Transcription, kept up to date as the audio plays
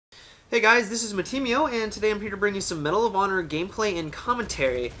Hey guys, this is Matimi0, and today I'm here to bring you some Medal of Honor gameplay and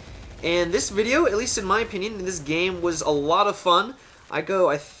commentary. And this video, at least in my opinion, in this game was a lot of fun. I go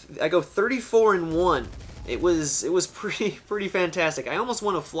 34-1. It was pretty fantastic. I almost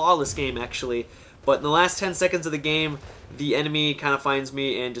won a flawless game actually, but in the last 10 seconds of the game, the enemy kind of finds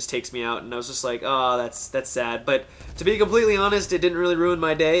me and just takes me out, and I was just like, oh, that's sad. But to be completely honest, it didn't really ruin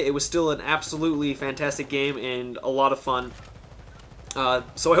my day. It was still an absolutely fantastic game and a lot of fun.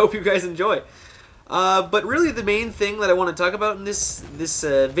 So I hope you guys enjoy. But really the main thing that I want to talk about in this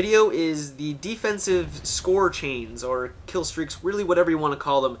video is the defensive score chains, or kill streaks, really whatever you want to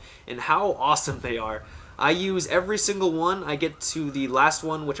call them, and how awesome they are. I use every single one. I get to the last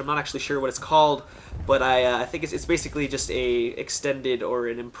one, which I'm not actually sure what it's called, but I think it's basically just a extended or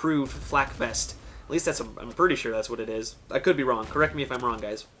an improved flak vest. At least I'm pretty sure that's what it is. I could be wrong. Correct me if I'm wrong,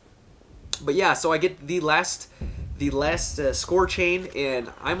 guys. But yeah, so I get the last score chain,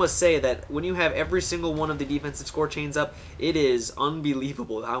 and I must say that when you have every single one of the defensive score chains up, it is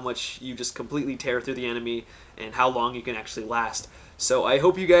unbelievable how much you just completely tear through the enemy and how long you can actually last. So I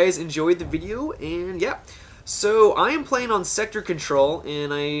hope you guys enjoyed the video, and yeah. So I am playing on sector control,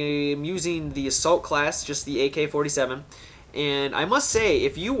 and I am using the assault class, just the AK-47. And I must say,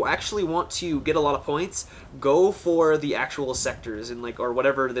 if you actually want to get a lot of points, go for the actual sectors and or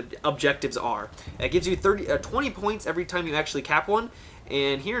whatever the objectives are. It gives you 20 points every time you actually cap one.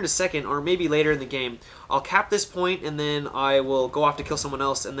 And here in a second, or maybe later in the game, I'll cap this point, and then I will go off to kill someone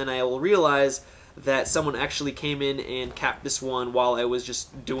else, and then I will realize that someone actually came in and capped this one while I was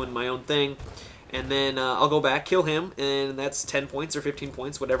just doing my own thing. And then I'll go back, kill him, and that's 10 points or 15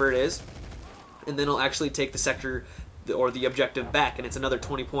 points, whatever it is. And then I'll actually take the sector or the objective back, and it's another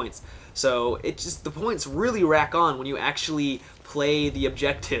 20 points. So the points really rack on when you actually play the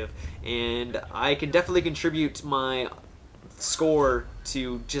objective, and I can definitely contribute my score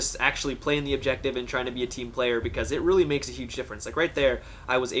to just actually playing the objective and trying to be a team player, because it really makes a huge difference. Like right there,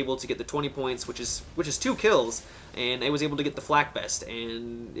 I was able to get the 20 points, which is 2 kills, and I was able to get the flak vest.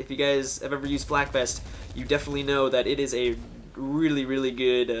 And if you guys have ever used flak vest, you definitely know that it is a really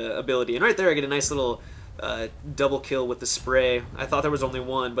good ability. And right there I get a nice little double kill with the spray. I thought there was only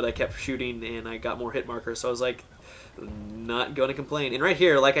one, but I kept shooting and I got more hit markers, so I was like, not going to complain. And right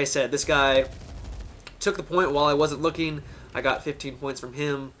here, like I said, this guy took the point while I wasn't looking. I got 15 points from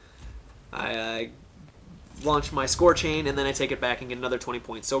him. I launch my score chain, and then I take it back and get another 20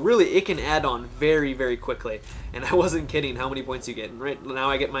 points. So really, it can add on very quickly. And I wasn't kidding how many points you get. And right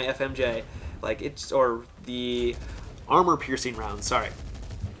now I get my FMJ, or the armor piercing round, sorry.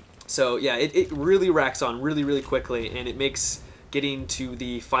 So yeah, it really racks on really quickly, and it makes getting to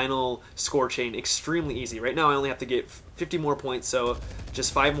the final score chain extremely easy. Right now I only have to get 50 more points, so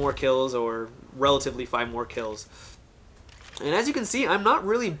just 5 more kills, or relatively 5 more kills. And as you can see, I'm not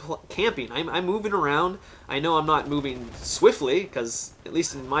really camping. I'm moving around. I know I'm not moving swiftly, because at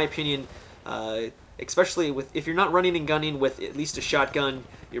least in my opinion, especially if you're not running and gunning with at least a shotgun,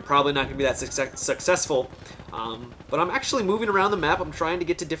 you're probably not going to be that successful. But I'm actually moving around the map. I'm trying to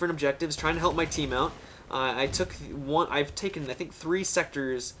get to different objectives, trying to help my team out. I've taken I think 3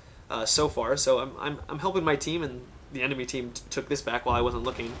 sectors so far, so I'm helping my team, and the enemy team took this back while I wasn't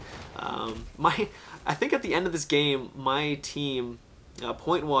looking. I think at the end of this game, my team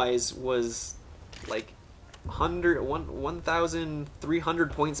point-wise was like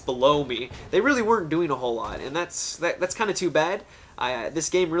 1,300 points below me. They really weren't doing a whole lot, and that's kind of too bad. This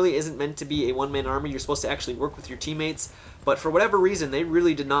game really isn't meant to be a one-man army. You're supposed to actually work with your teammates, but for whatever reason, they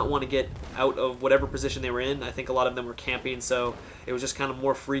really did not want to get out of whatever position they were in. I think a lot of them were camping, so it was just kind of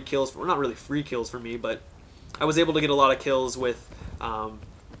more free kills. Well, not really free kills for me, but I was able to get a lot of kills with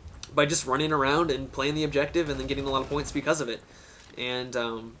by just running around and playing the objective, and then getting a lot of points because of it. And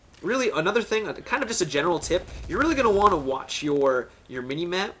really, another thing, kind of just a general tip, you're really going to want to watch your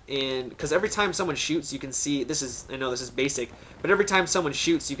mini-map, and because every time someone shoots, you can see, I know this is basic, but every time someone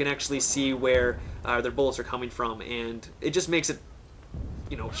shoots, you can actually see where their bullets are coming from, and it just makes it,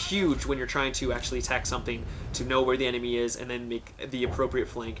 huge when you're trying to actually attack something, to know where the enemy is and then make the appropriate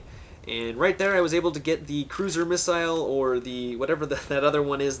flank. And right there, I was able to get the cruiser missile, or the whatever that other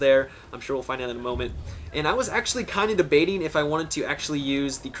one is there. I'm sure we'll find out in a moment. And I was actually kind of debating if I wanted to actually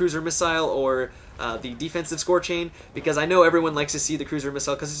use the cruiser missile or the defensive score chain, because I know everyone likes to see the cruiser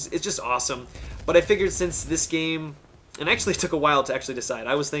missile because it's just awesome. But I figured since this game, and actually it took a while to actually decide.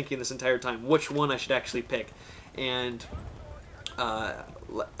 I was thinking this entire time which one I should actually pick. And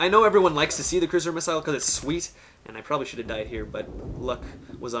I know everyone likes to see the cruiser missile because it's sweet, and I probably should have died here, but luck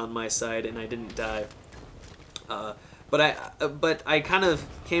was on my side and I didn't die. But I kind of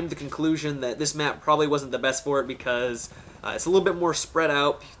came to the conclusion that this map probably wasn't the best for it, because It's a little bit more spread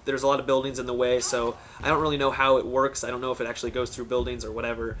out. There's a lot of buildings in the way, so I don't really know how it works. I don't know if it actually goes through buildings or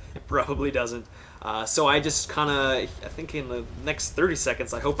whatever. It probably doesn't. So I just kind of, I think in the next 30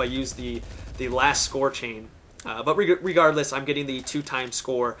 seconds, I hope I use the last score chain. But regardless, I'm getting the 2-time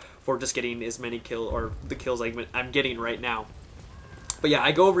score for just getting as many the kills I'm getting right now. But yeah,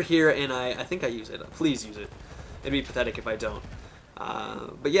 I go over here and I think I use it. Please use it. It'd be pathetic if I don't.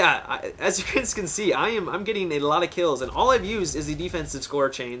 But yeah, as you guys can see, I'm getting a lot of kills, and all I've used is the defensive score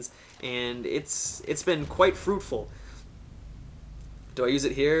chains, and it's been quite fruitful. Do I use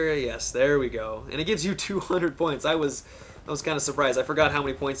it here? Yes, there we go. And it gives you 200 points. I was kind of surprised. I forgot how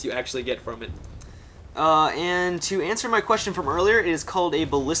many points you actually get from it. And to answer my question from earlier, it is called a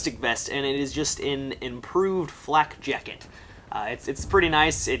ballistic vest, and it is just an improved flak jacket. It's pretty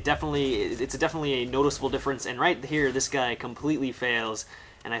nice. It's definitely a noticeable difference. And right here, this guy completely fails,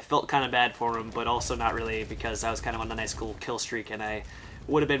 and I felt kind of bad for him, but also not really, because I was kind of on a nice cool kill streak, and I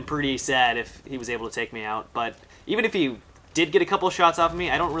would have been pretty sad if he was able to take me out. But even if he did get a couple shots off of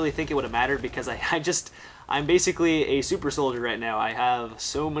me, I don't really think it would have mattered, because I'm basically a super soldier right now. I have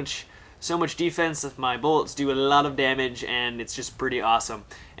so much defense. My bullets do a lot of damage, and it's just pretty awesome.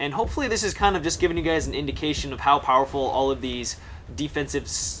 And hopefully this is kind of just giving you guys an indication of how powerful all of these defensive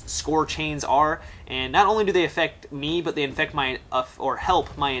score chains are. And not only do they affect me, but they affect or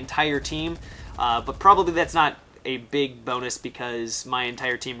help my entire team. But probably that's not a big bonus, because my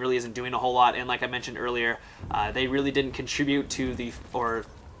entire team really isn't doing a whole lot. And like I mentioned earlier, they really didn't contribute to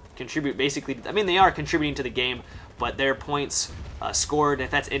basically, I mean, they are contributing to the game, but their points scored,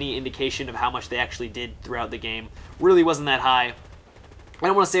 if that's any indication of how much they actually did throughout the game, really wasn't that high. I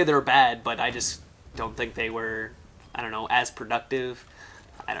don't want to say they were bad, but I just don't think they were, I don't know, as productive.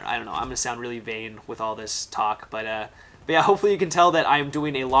 I don't know. I'm going to sound really vain with all this talk, but yeah, hopefully you can tell that I'm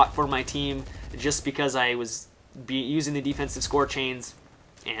doing a lot for my team just because I was using the defensive score chains.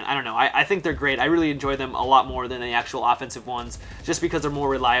 And I don't know, I think they're great. I really enjoy them a lot more than the actual offensive ones, just because they're more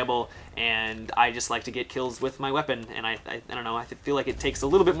reliable, and I just like to get kills with my weapon, and I don't know, I feel like it takes a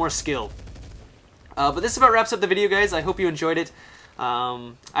little bit more skill. But this about wraps up the video, guys. I hope you enjoyed it.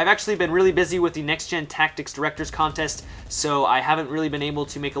 I've actually been really busy with the Next Gen Tactics Directors Contest, so I haven't really been able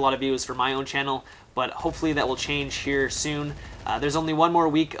to make a lot of videos for my own channel, but hopefully that will change here soon. There's only one more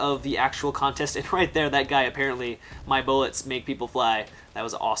week of the actual contest, and right there, that guy, apparently, my bullets make people fly. That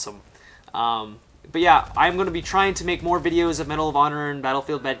was awesome. But yeah, I'm going to be trying to make more videos of Medal of Honor and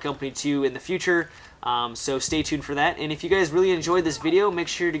Battlefield Bad Company 2 in the future, so stay tuned for that. And if you guys really enjoyed this video, make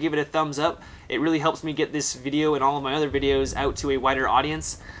sure to give it a thumbs up. It really helps me get this video and all of my other videos out to a wider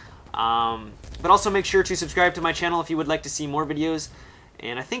audience. But also make sure to subscribe to my channel if you would like to see more videos.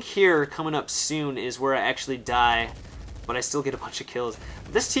 And I think here, coming up soon, is where I actually die, but I still get a bunch of kills.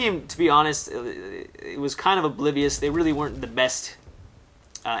 This team, to be honest, it was kind of oblivious. They really weren't the best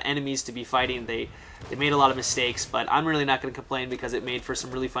enemies to be fighting. They made a lot of mistakes, but I'm really not going to complain, because it made for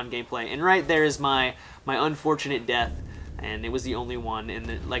some really fun gameplay. And right there is my unfortunate death, and it was the only one. And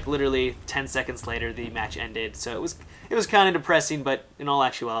then, like, literally 10 seconds later, the match ended. So it was kind of depressing, but in all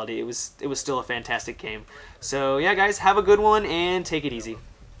actuality, it was still a fantastic game. So yeah, guys, have a good one and take it easy.